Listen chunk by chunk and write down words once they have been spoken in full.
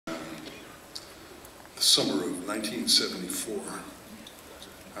the summer of 1974.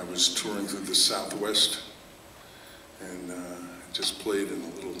 I was touring through the Southwest and just played in a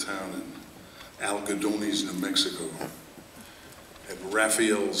little town in Algodones, New Mexico, at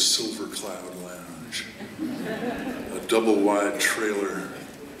Raphael's Silver Cloud Lounge, a double-wide trailer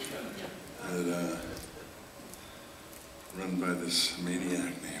that run by this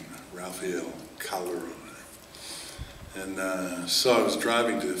maniac named Raphael Calderon. And so I was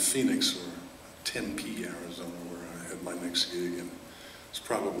driving to Phoenix, or Tempe, Arizona, where I had my next gig, and it's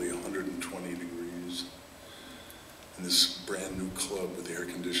probably 120 degrees in this brand new club with air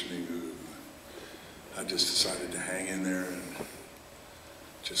conditioning. I just decided to hang in there and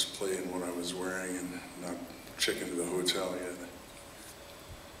just play in what I was wearing and not check into the hotel yet.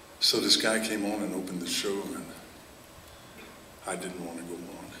 So this guy came on and opened the show, and I didn't want to go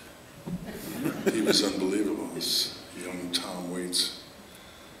on. He was unbelievable. This young Tom Waits,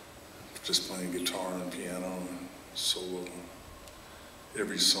 just playing guitar and piano and solo.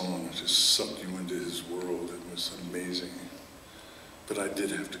 Every song just sucked you into his world. It was amazing. But I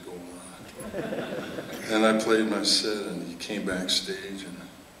did have to go on. And I played my set, and he came backstage, and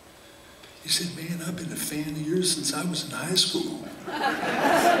he said, "Man, I've been a fan of yours since I was in high school."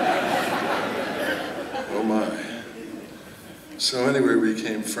 Oh my. So anyway, we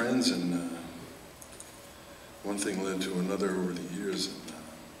became friends, and one thing led to another over the years. And,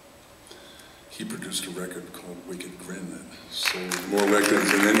 he produced a record called Wicked Grin that sold more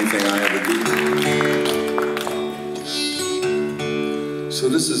records than anything I ever did. So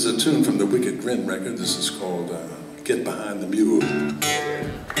this is a tune from the Wicked Grin record. This is called Get Behind the Mule.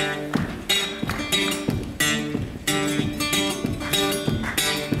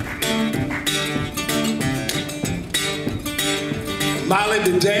 Molly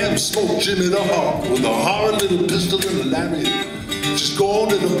be damn, smoke Jimmy the Hawk with a hard little pistol and a lariat. Just going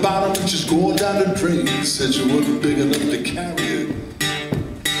to the bottom and just going down the drain. Said you wasn't big enough to carry it.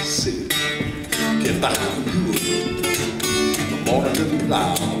 Say, get behind the mule in the morning and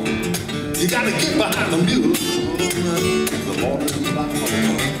plow. You gotta get behind the mule in the morning and plow.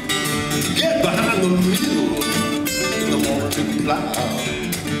 Get behind the mule in the morning and plow.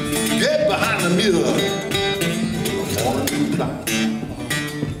 Get behind the mule in the morning and plow.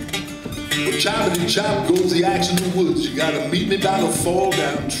 Well, choppity chop goes the axe in the woods. You gotta meet me by the fall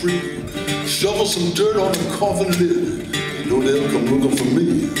down tree. Shovel some dirt on the coffin lid. You know they'll come looking for me.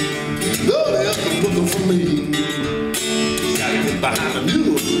 You know they'll come looking for me. You gotta get behind the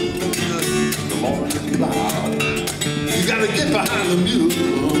mule in the morning plow. You gotta get behind the mule in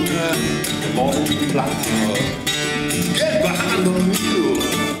the morning plow. Get behind the mule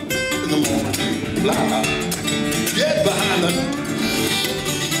in the morning plow. Get behind the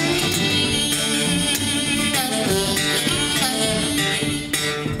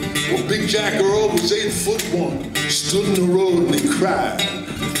Big Jack Earl was 8'1", stood in the road and he cried.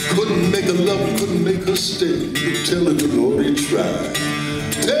 Couldn't make her love, couldn't make her stay. But tell the good Lord he tried.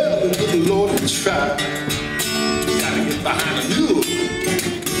 Tell the good Lord he tried. You gotta get behind the mule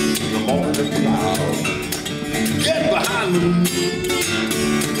in the morning plow. Get behind the mule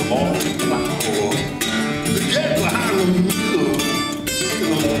in the morning plow. Get behind the mule in the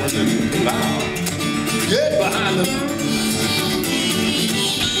morning plow. Get behind the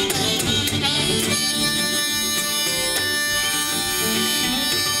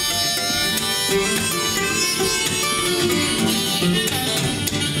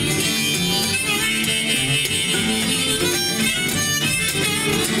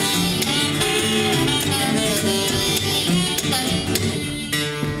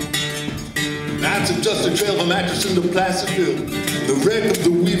just a trail from Atchison to Placerville, the wreck of the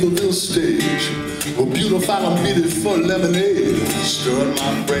Weaverville stage. Well, beautiful and beautiful lemonade, stirring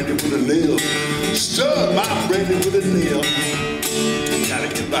my brandy with a nail, stirring my brandy with a nail. Gotta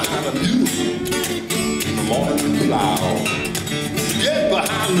get behind the mule in the morning plow. Get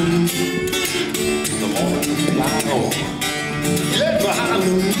behind the mule in the morning plow. Get behind the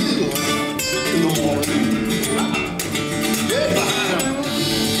mule in the morning plow. Get behind the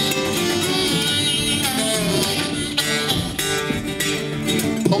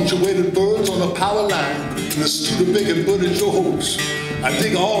punctuated birds on a power line in the street of bacon buttered your hopes. I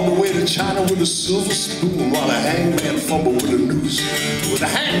dig all the way to China with a silver spoon while a hangman fumble with a noose. With a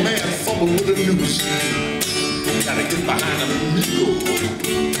hangman fumble with a noose. Gotta get behind the mule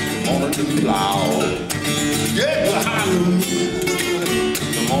in the morning plow. Get behind the mule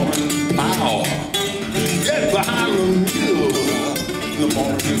in the morning plow. Get behind the mule in the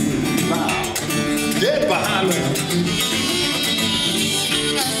morning plow. Get behind the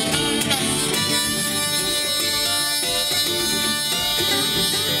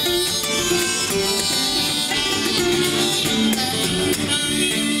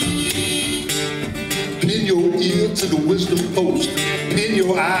to the wisdom post, pin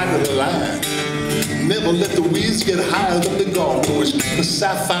your eye to the line. Never let the weeds get higher than the guard. Always keep the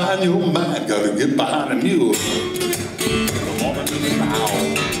sapphire in your mind. Gotta get behind a mule. The morning is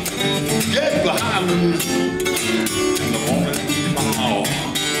now. Get behind them.